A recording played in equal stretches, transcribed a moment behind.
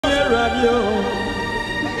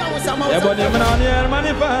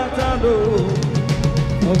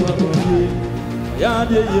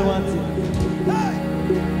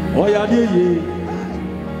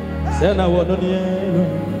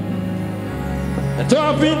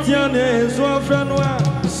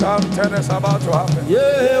Something is about to happen.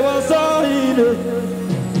 Yeah, what's all he did?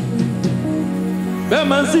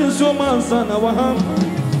 Beman sin so man son of a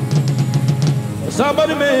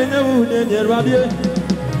somebody may know in your radio.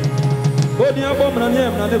 Body of woman and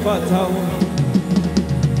him, and the fat town.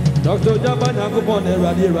 Dr. Jabana go on the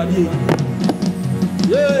radio.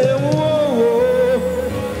 Yeah, whoa,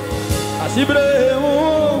 I see brave.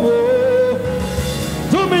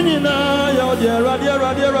 Too many now, you're radio.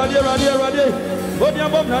 Body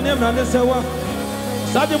of woman and him, and the sewa.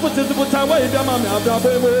 Sadi put it to put away the mamma of the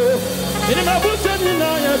baby. In my bush, and in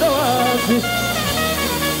your doors.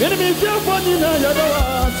 In me, feel funny now, your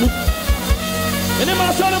doors. In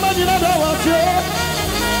my son of Madina, I was here.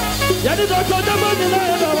 Yadi don't go to Madina,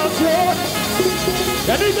 I was here.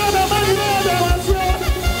 Yadi don't go to Madina, I was here.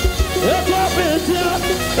 It's a bit here,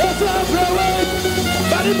 it's a freeway.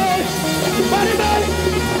 Body man, what's a body man?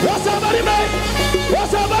 What's a body man?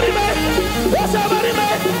 What's a body man? What's a body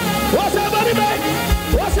man? What's a body man?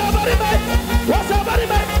 What's a body man? What's a body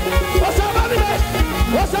man? What's a body man?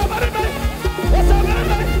 What's a body man? What's a body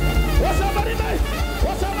man? What's a body man?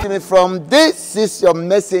 From this is your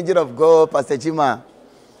messenger of God, Pastor Chima.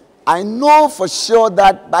 I know for sure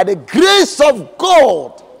that by the grace of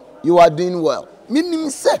God, you are doing well. Meaning,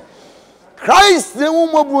 say, Christ,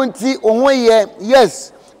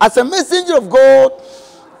 yes, as a messenger of God,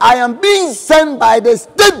 I am being sent by the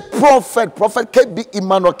state prophet, Prophet K.B.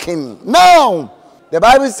 Emmanuel King. Now, the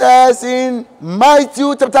Bible says in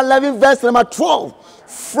Matthew chapter 11, verse number 12,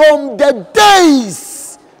 from the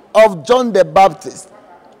days of John the Baptist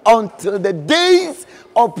until the days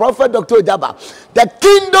of Prophet Dr. Ojaba, the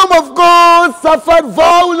kingdom of God suffered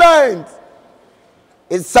violence.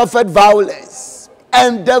 It suffered violence.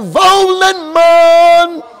 And the violent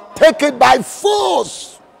man take it by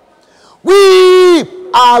force. We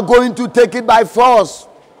are going to take it by force.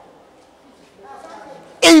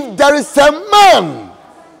 If there is a man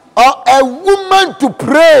or a woman to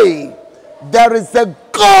pray, there is a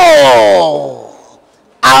God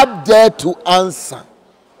up there to answer.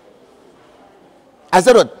 I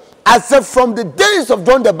said what? I said from the days of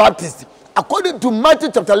John the Baptist, according to Matthew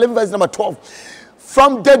chapter 11, verse number 12,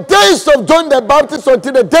 from the days of John the Baptist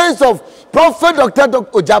until the days of Prophet Dr.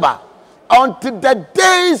 Ojaba, until the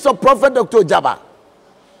days of Prophet Dr. Ojaba,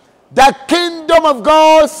 the kingdom of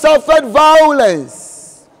God suffered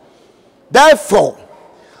violence. Therefore,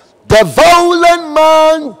 the violent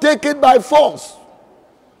man take it by force.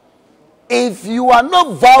 If you are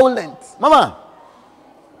not violent, Mama,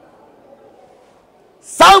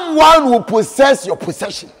 someone will possess your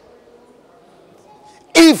possession.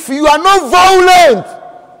 If you are not violent,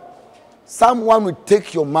 someone will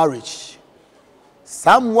take your marriage.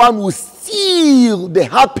 Someone will steal the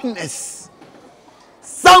happiness.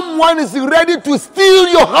 Someone is ready to steal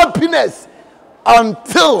your happiness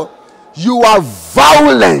until you are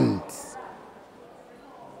violent.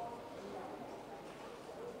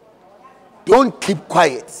 Don't keep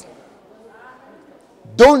quiet.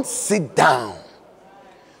 Don't sit down.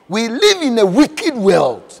 We live in a wicked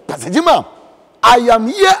world. Pastor Jima, I am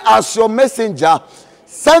here as your messenger,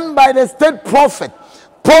 sent by the state prophet,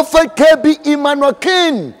 Prophet K.B. Emmanuel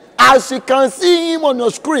King. As you can see him on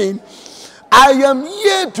your screen, I am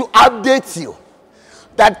here to update you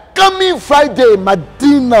that coming Friday,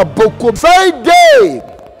 Madina, Abokobi,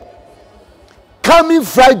 coming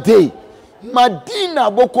Friday,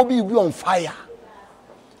 Madina, Abokobi will be on fire.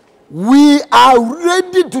 We are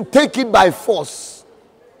ready to take it by force.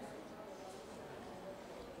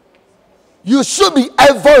 You should be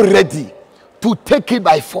ever ready to take it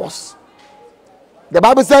by force. The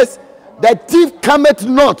Bible says, the thief cometh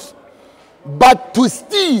not, but to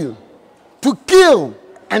steal, to kill,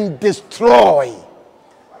 and destroy.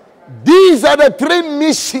 These are the three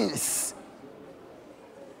missions.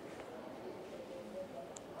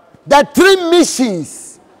 The three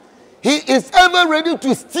missions. He is ever ready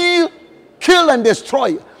to steal, kill, and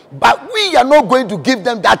destroy. But we are not going to give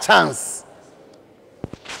them that chance.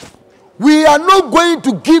 We are not going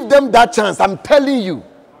to give them that chance. I'm telling you.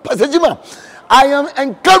 Pastor Jima, I am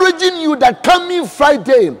encouraging you that coming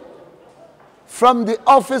Friday, from the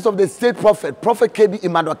office of the state prophet, Prophet K.B.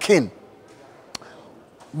 Emmanuel King,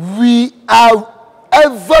 we are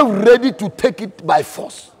ever ready to take it by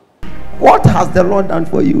force. What has the Lord done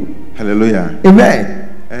for you? Hallelujah.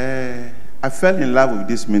 Amen. I fell in love with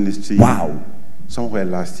this ministry. Wow. Somewhere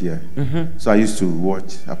last year. So I used to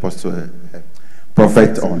watch Apostle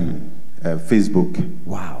prophet on Facebook.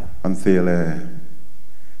 Wow. Until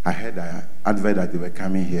I heard an advert that they were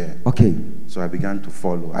coming here. Okay. So I began to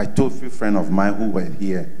follow. I told a few friends of mine who were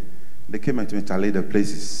here. They came and told me, Charlie, the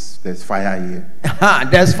place is, there's fire here.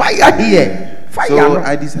 There's fire here. Fire. So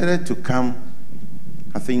I decided to come,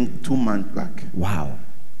 I think 2 months back. Wow.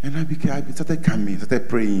 And I started coming, started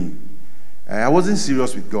praying. I wasn't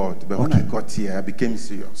serious with God, but when I got here, I became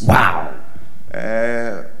serious. Wow.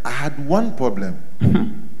 I had one problem,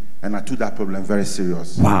 and I took that problem very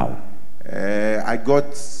serious. Wow. I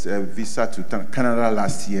got a visa to Canada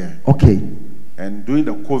last year. Okay. And during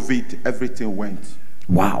the COVID, everything went.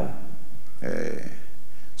 Wow.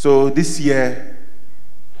 So this year,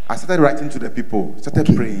 I started writing to the people, started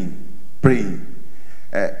praying.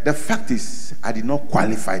 The fact is, I did not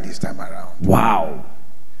qualify this time around. Wow.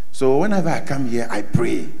 So whenever I come here, I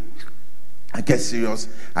pray. I get serious,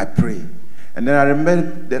 I pray. And then I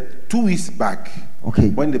remember that 2 weeks back,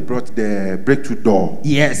 when they brought the breakthrough door.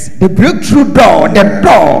 Yes, the breakthrough door, the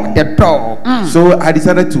door. So I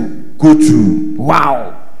decided to go through.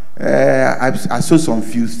 Wow. I saw some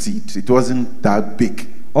few seeds. It wasn't that big.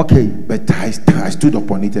 Okay. But I stood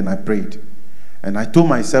upon it and I prayed. And I told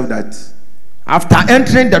myself that after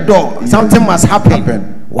entering the door, something must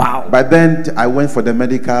happen. Wow. But then I went for the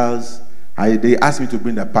medicals. They asked me to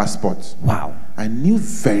bring the passport. Wow. I knew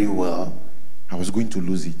very well I was going to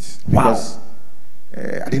lose it. Because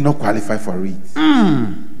I did not qualify for it.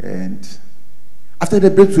 And after the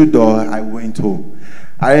breakthrough door, I went home.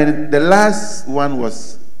 And the last one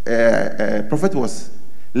was, prophet was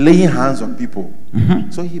laying hands on people.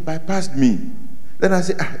 So he bypassed me. Then I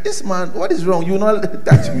said, this man, what is wrong? You will not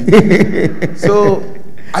touch me. So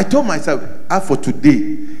I told myself, for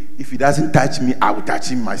today, if he doesn't touch me, I will touch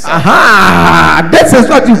him myself. Aha! This is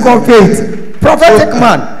what you call faith. Prophetic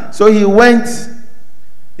man. So he went,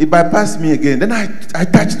 he bypassed me again. Then I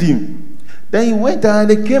touched him. Then he went and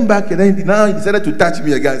they came back, and then now he decided to touch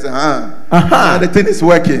me again. I said, the thing is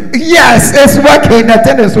working. Yes, it's working. The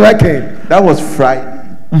thing is working. That was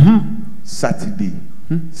Friday, Saturday,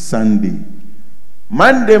 Sunday.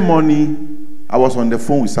 Monday morning, I was on the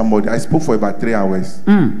phone with somebody. I spoke for about 3 hours.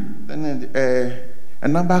 Then a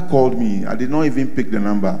number called me. I did not even pick the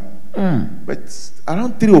number. But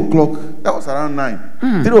around 3 o'clock, that was around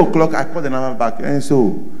 9. 3 o'clock, I called the number back. And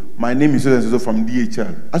so, my name is so from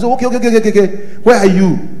DHL. I said, okay. Where are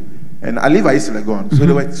you? And I live at East Legon. So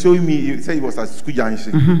they were showing me, he said he was at school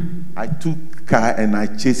junction. I took car and I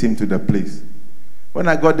chased him to the place. When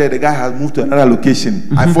I got there, the guy had moved to another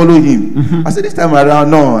location. I followed him. I said, this time around,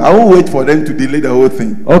 no, I won't wait for them to delay the whole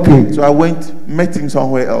thing. Okay. So I went, met him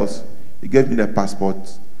somewhere else. He gave me the passport.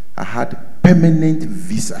 I had permanent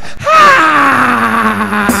visa.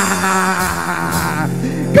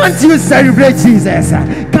 Can't you celebrate Jesus?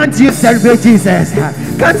 Can't you celebrate Jesus?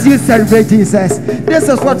 Can't you celebrate Jesus? This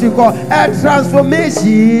is what we call a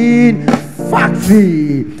transformation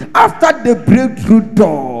factory. After the breakthrough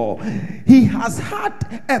door, he has had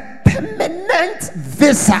a permanent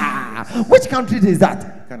visa. Which country is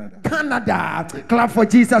that? Canada. Clap for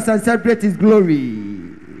Jesus and celebrate his glory.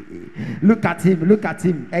 Look at him.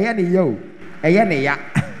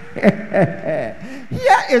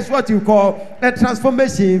 Here is what you call a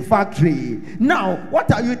transformation factory. Now,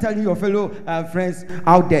 what are you telling your fellow friends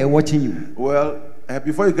out there watching you? Well,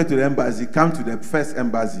 before you get to the embassy, come to the first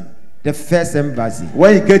embassy. The first embassy.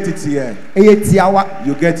 When you get it here, 8 hour.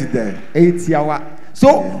 you get it there. 8 hour.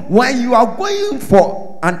 So when you are going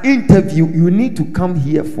for an interview, you need to come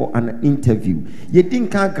here for an interview. You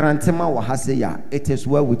think it is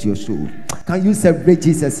well with your soul. Can you celebrate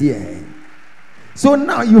Jesus here? So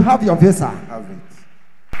now you have your visa. I have it.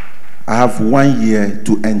 I have 1 year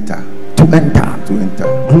to enter. To enter.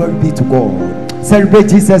 Glory be to God. Celebrate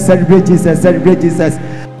Jesus, celebrate Jesus, celebrate Jesus.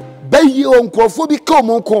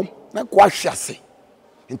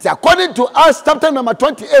 According to us, chapter number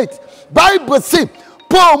 28, Bible says,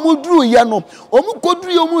 Paul mudru yano,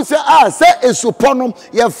 omukodru yomu se se esupono,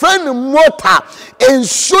 ye friend mota, en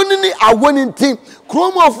shunini a winning team,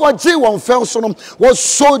 Chromo for J one fell sonom, was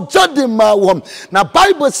so judging my one. Now,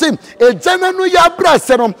 Bible says, a general ya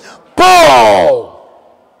brasenum, Paul.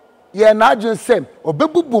 Ye na just say,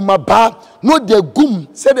 obebubu maba, no de gum,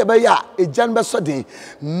 said the baya, a janba sodin,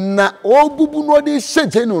 na o bubu no de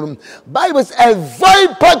shegenum. Bible says, a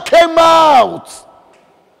viper came out.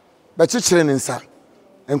 But you children inside.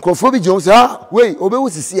 And Crophobi Jones, wait, obey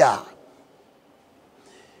what is here.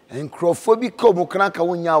 And Crophobi come, Mukanaka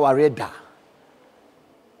Wunya Wareda.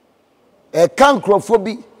 A can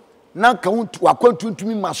Crophobi, Nanka to a to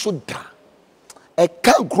me Masuda. A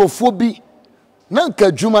can Crophobi,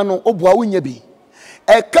 Nanka Jumano, Obwa Winyabi.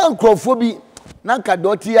 A can Crophobi,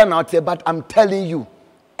 But I'm telling you,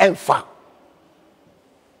 Enfa.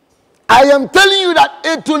 I am telling you that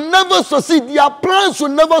it will never succeed. Their plans will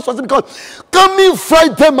never succeed because coming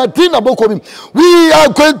Friday, Madina, Abokobi, we are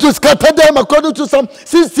going to scatter them according to Psalm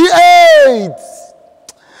 68.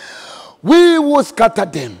 We will scatter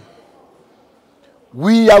them.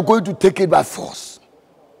 We are going to take it by force.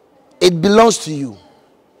 It belongs to you.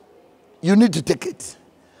 You need to take it.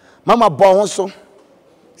 Mama Bonso,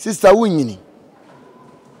 Sister Winyini.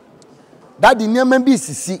 Daddy Nyamembi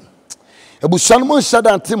Sisi.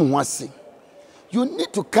 You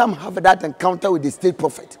need to come have that encounter with the state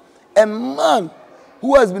prophet. A man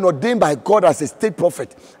who has been ordained by God as a state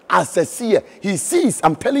prophet, as a seer. He sees,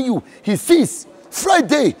 I'm telling you, he sees.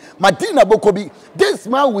 Friday, Madina Abokobi, this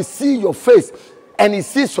man will see your face and he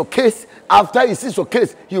sees your case. After he sees your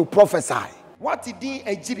case, he will prophesy. What did he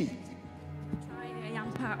Ejiri?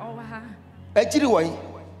 Ejiri why?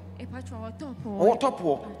 Oh, top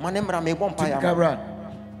manemra me bomb paya.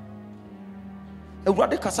 A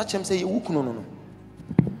brother Casachem say, you no.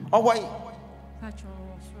 Oh, why?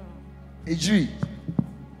 Ejiri.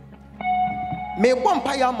 Me bomb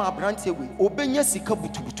paya ma brante we, obenya sika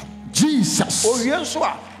butubutu. Jesus. Oh, yes,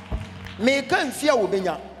 sir. Me can fear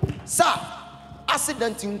obenya. Sir,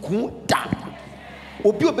 accident in Kunda.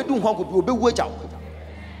 Obi obedu hwango bi obe waja.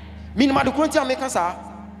 Minima de kronti ameka sa.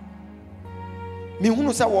 Me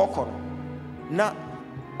hunu se wo kọ na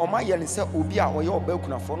oma ye ne se obi a oye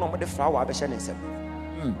obakunafo na omde flower abehye ne nsem.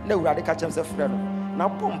 Na urade ka chem se frɛ no. Na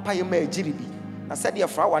pompa ye ma agiri bi. Na se de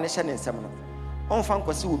flower ne hye ne nsem no. Onfa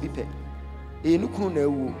nkwase obi pɛ. Enukunu na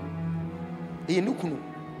ewu. Enukunu.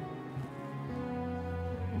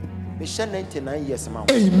 Me hye 99 years ma.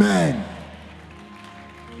 Amen.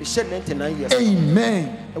 99 years.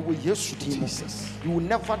 Amen. Jesus. You will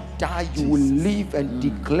never die. You will live and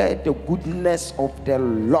declare the goodness of the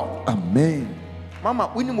Lord. Amen. Mama,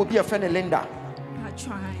 we need to be a friend of Linda.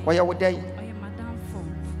 Why are we there?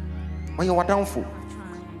 Why are we downfall?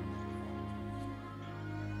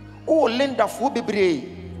 Oh, Linda, for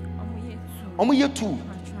baby. I'm here too.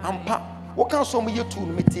 Ampa. What can some here too?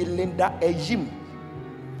 Me tell Linda a gym.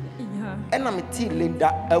 And I'm telling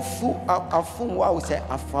Linda a fool, wow, say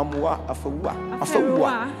a famua, a fawua.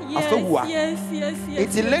 Yes.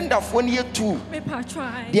 It's Linda for near two.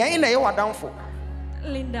 The ain't a yawa down for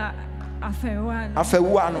Linda a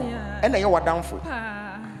fawano, and a yawa down for.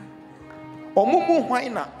 Or mumu why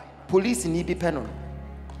not? Police need be penal.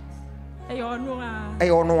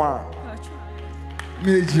 Ayonoa.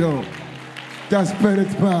 Major, the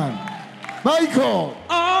spirit man. Michael.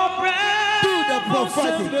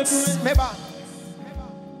 Prophetic. Meba.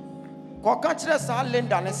 Ko kachire sa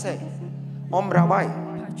Linda ne se omra wai.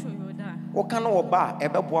 O kan oba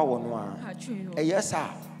ebeboa wo no a. Eyesa.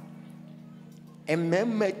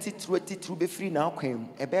 Emmemme titru be free na akwam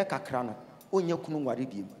ebe kakra no. Onye kunu nware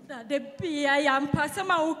biem. De bia yampa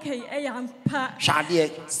sema okay yampa.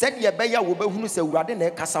 Shade said ye be ya wo behunu se urade na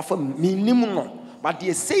ekasa fa minim no. But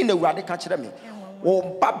de say na urade ka kire me.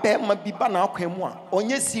 Oh, Babe, my biba na kwemwa.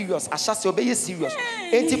 Onye serious, ashase obeye serious.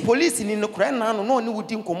 Enti police ni no kra na no no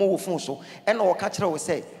wudi nkomo wo fon so. E na wo ka kire wo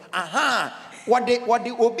say, aha, what the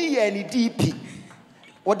obi ye ni DP.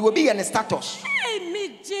 What the obi ye ni status. Hey,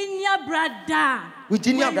 me Virginia brother.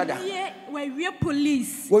 Virginia brother. We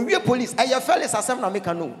police. We police. Are you Felix asem na make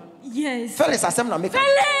no? Yes. Felix asem na make. Felix.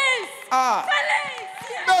 Ah.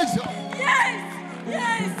 Felix.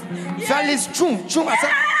 Yes. Felix chum asem.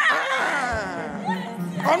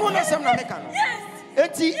 Onu na sem na meka no. Yes.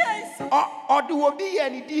 Eti o de obi ye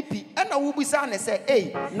ni DP e na wo bisa na say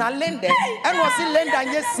eh na lende e no si lende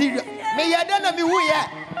nye serious. Me ye de na me hu ye.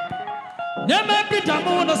 Nyame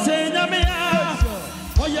bidamo na say nyame ya.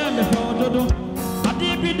 Oye me dodo.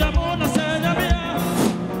 Adi bidamo na say nyame ya.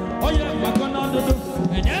 Oye me kona dodo.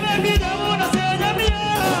 Nyame bidamo na say nyame ya.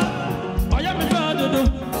 Oye me dodo.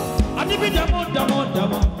 Adi bidamo damo.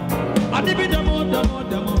 Adi bidamo damo.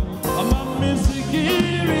 Among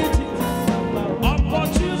security,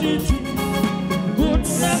 opportunity,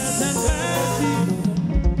 goodness and mercy.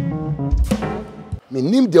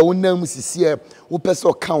 Menim de onam sisi wo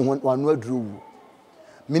pese ka ho wanu aduru.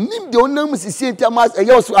 Menim de onam sisi entamas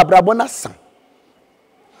eye oso abrabo na san.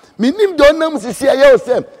 Menim de onam sisi eye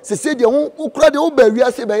ose sisi de wo kura de wo ba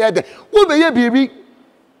wiase be ye de. Wo be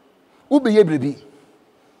ye bibi.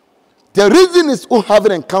 The reason is who have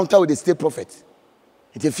an encounter with the state prophet.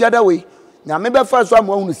 It's a fear way. Now, maybe first one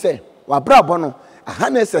want to say, "Wabra bono, a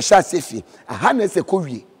harness a chassis, a harness a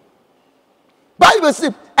courier." Bible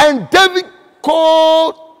says, and David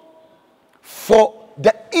called for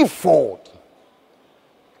the ephod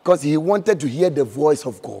because he wanted to hear the voice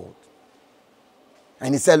of God.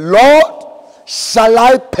 And he said, "Lord, shall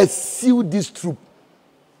I pursue this troop?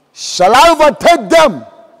 Shall I overtake them?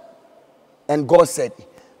 And God said,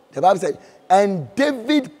 the Bible said, and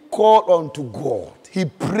David called unto God. He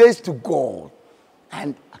prays to God.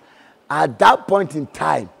 And at that point in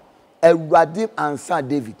time, Radim answered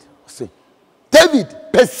David. Say, David,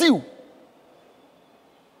 pursue.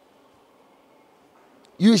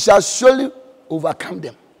 You shall surely overcome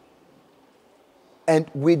them. And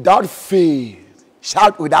without fail,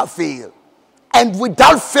 shout without fail. And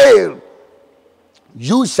without fail,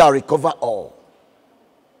 you shall recover all.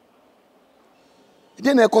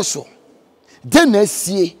 Then I go so. Then I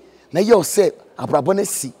see. Na you say abrabone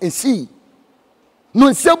si ensi no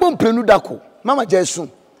nsebom plenu dako mama jesu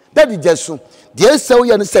daddy jesu de sew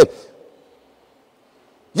ye no say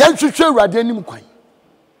yan twetwe awrade anim kwan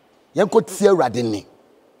yan ko tie awrade ni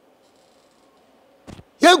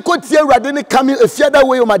coming a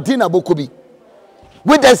way of Madina Abokobi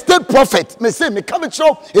with the state prophet. Me say me come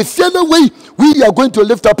show a further way. We are going to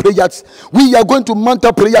lift up prayers. We are going to mount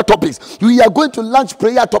up prayer topics. We are going to launch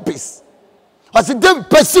prayer topics. I said, then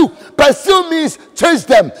pursue. Pursue means chase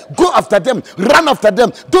them, go after them, run after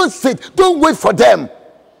them. Don't sit, don't wait for them.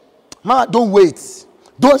 Ma, don't wait,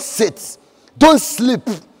 don't sit, don't sleep.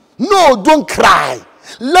 No, don't cry.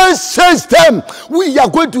 Let's chase them. We are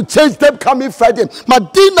going to chase them coming Friday.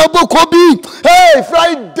 Madina Abokobi. Hey,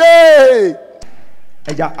 Friday.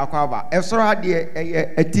 Eja akwaba. Esoro ade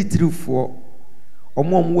etitirifuo.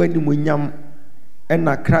 Omo weni munyam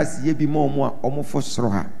ena Christ ye bi mo a omo fo soro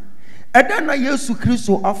ha. Eda na Yesu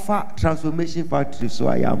Kristo afa transformation factory so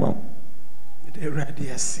ayama.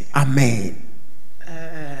 Amen.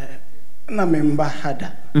 Na member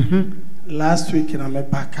hada. Last week na me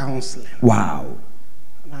back counseling. Wow.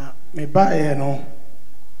 Na me ba no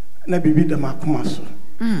na bibi da makoma so.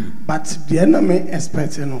 But the na me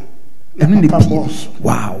expect no. Na papa boss.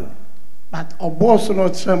 Wow. But a boss no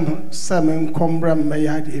chem semen kombra me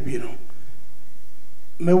ya de bi no.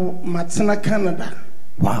 Me matena Canada.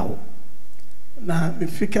 Wow. Na me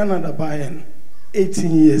fi Canada by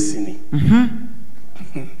 18 years ni.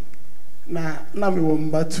 Na me wo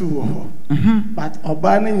mba tu ho. But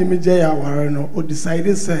oba na nyime je ya ware no o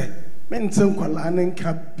decided say me ntem kwala na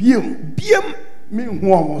nka biem me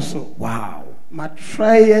hu omo so. Wow. Ma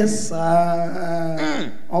tries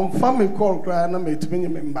on family call cry na me tumi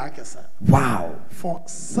nyime mba kesa. Wow. For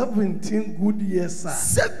 17 good years sir.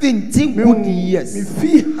 17 good years. Me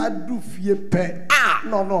fi hadu fie pe.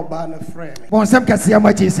 No ba na friend. Bon sem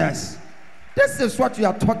kasiyama Jesus. This is what we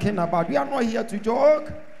are talking about. We are not here to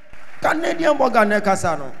joke. Canadian Morgan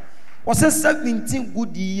Kasano was 17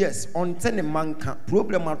 good years on 10 manka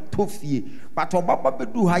problem at Tofie, but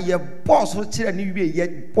Obaba do higher boss or children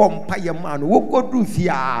yet bomb pie man who go do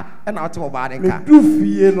fear and out of Baraka. Do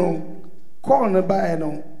fear no corner by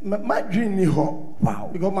no my dream ni ho. Wow,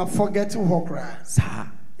 because my forgetting ho cry. Sir.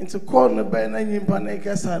 Into corner by 9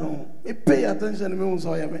 panekasano. Me pay attention to me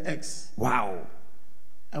so I am ex. Wow.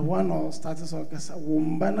 I want to start this orchestra.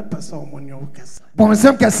 Woman, person on your orchestra.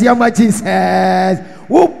 Bonsam kasiyama Jesus.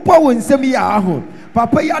 Wo po nsem ya aho.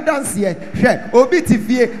 Papa ya dance here. Hwe obi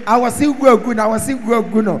tifie awase guagu na awase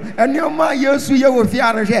guagu no. Enioma Yesu ye wo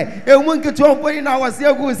fiare hwe. Emu nketu omponi na awase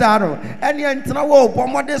agu sa no. Eni entena wo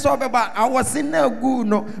bomode so beba awase na agu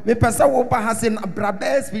no. Me pesa wo ba hase na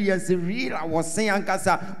braba experience real awase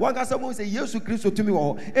ankasa. Wankasa mo se Yesu Kristo tumi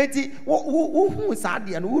wo. Enti wo hu sa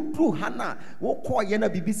de no wo tru hana wo koye na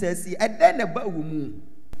bibi sesi e den na ba wo mu.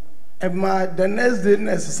 Ema the next day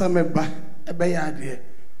next summer ba e be ya de.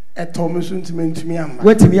 Ntumi amba.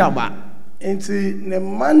 Wetumi amba. Enti ne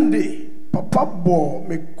Monday papa bo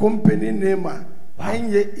me company name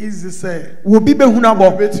anye easy say. Wo bi be huna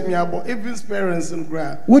bo. Betumi abo even parents and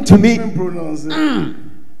gra. Wetumi pronounce it.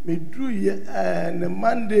 Me do ye ne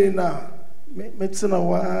Monday na me tsena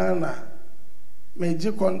wa na me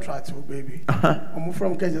ji contract o baby. I'm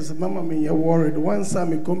from Kansas mama me you worried once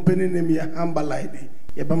me company name ya Hamba Lady.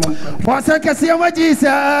 Jesus.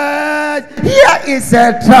 Here is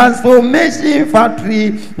a transformation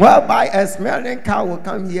factory whereby a smelling cow will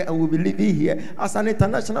come here and will be living here as an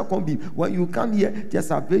international combi. When you come here,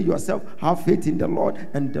 just avail yourself, have faith in the Lord,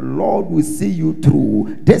 and the Lord will see you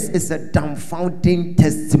through. This is a dumbfounding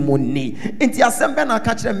testimony. In the assembly, I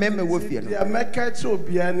catch a meme with you. I make catch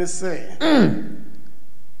obiani say,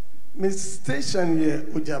 Miss Station here,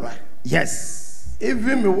 Ujaba. Yes.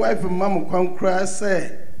 Even my wife and mama can cry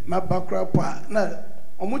say my background pa na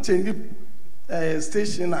omo change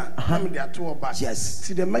station na am dey to back. Yes.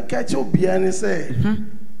 See the make catch obiani say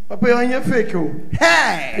papa you onye fake o.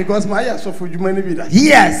 Hey. Because my years of Jumani be that.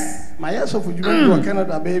 Yes. My years of Jumani wa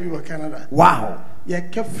Canada baby wa Canada. Wow. You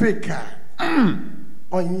ke fake.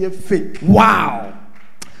 on your fake. Wow.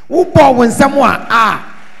 Who bought when someone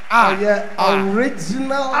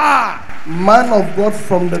original man of God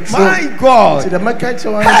from the throne. My God. To the market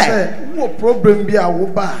you say, what problem be a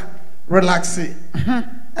woba relax it.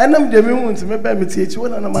 And I'm the one to make me teach you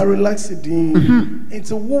and I'm relaxing. It's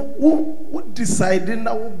who deciding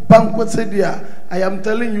now banquet said I am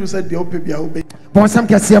telling you said the OPB. Bon some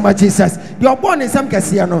can see my Jesus. You're born in some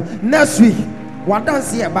Cassiano. Next week, what don't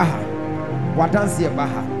see a baha. What don't see a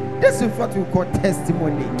baha. This is what we call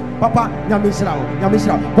testimony. Papa,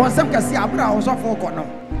 Yamishra. Bon some can see a brown so for corner.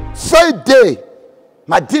 Friday,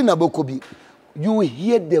 Madina Abokobi, you will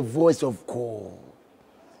hear the voice of God.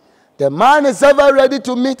 The man is ever ready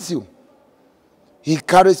to meet you. He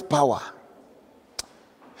carries power.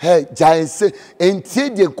 Hey, giant say,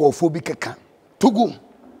 "Entiede kofobi keka." Tugu.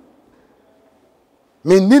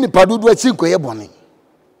 Menini padudu echinko yeboni.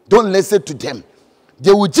 Don't listen to them.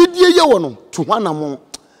 They will jidie ye wono to hwana mo.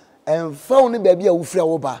 And found baby a ufria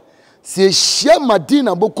woba. Say share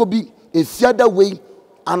Madina Abokobi a fiada way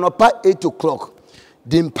anopa 8 o'clock.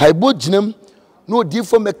 Dim paibo jinem. No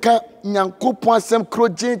different meka nyankopon asem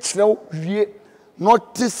kroje kyerɛw wie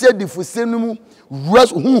not to say the fusenumu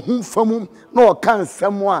rest famu no kan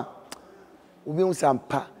samwa obi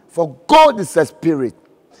sampa for God is a spirit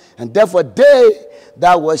and therefore they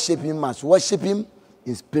that worship him must worship him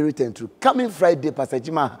in spirit and truth. Coming Friday, Pastor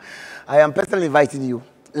Jima, I am personally inviting you.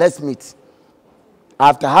 Let's meet.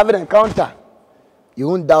 After having an encounter, you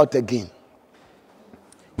won't doubt again.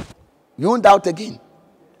 You won't doubt again.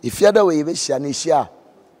 If you're the way you share,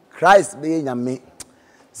 Christ be in me.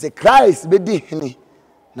 Say Christ be di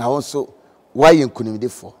now also why you couldn't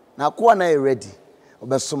for. Now Kwana ready.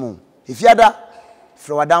 Obesumu. If you're that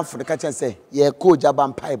throw down for the catch and say, yeah, ko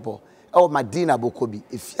jaban pipe or Madina Abokobi.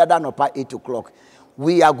 If you're done up at 8 o'clock,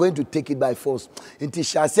 we are going to take it by force. Until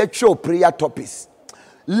shall set show prayer topics.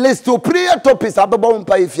 Let's to prayer topics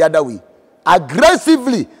if you're that way.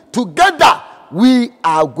 Aggressively together we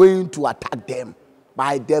are going to attack them.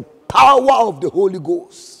 By the power of the Holy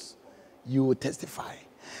Ghost, you will testify.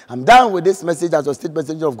 I'm done with this message as a state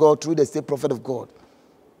messenger of God through the state prophet of God.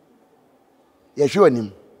 Yeshua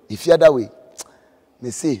him. If you're that way, me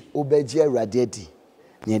say, Obedia Radedi.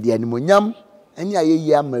 Near the animonyam, and ya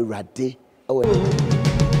yam rade. Oh,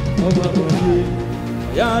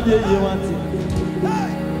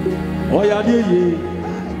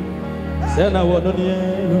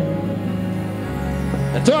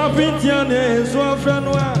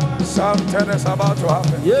 Something is about to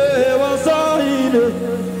happen. Yeah, what's all in it?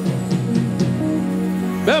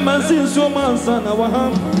 Beman sees so man, son of a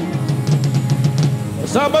ham.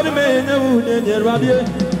 Somebody may know in your radio.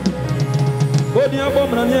 Body of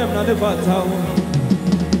woman and him, not the fat tower.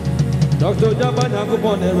 Dr. Jabana go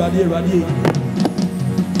on the radio.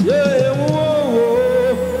 Yeah,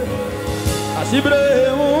 whoa, I see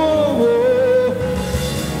brave, whoa.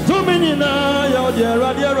 Minina,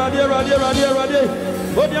 radio.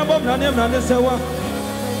 Body above Nanem Nanesawa.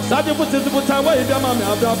 Sadio put it to put away the mamma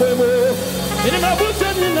of Abokobi. Minima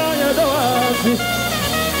Busanina Yadawasi.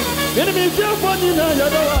 Minimi Japanina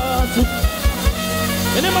Yadawasi.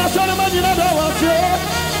 Minima Salamanina Dawasi.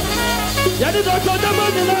 Yadida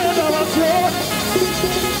Kodamana Yadawasi.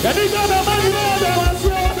 Yadida Manina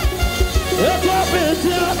Dawasi. It's a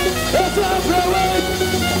picture, it's a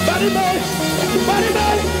Body,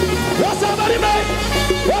 what's up,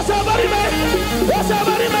 buddy, mate?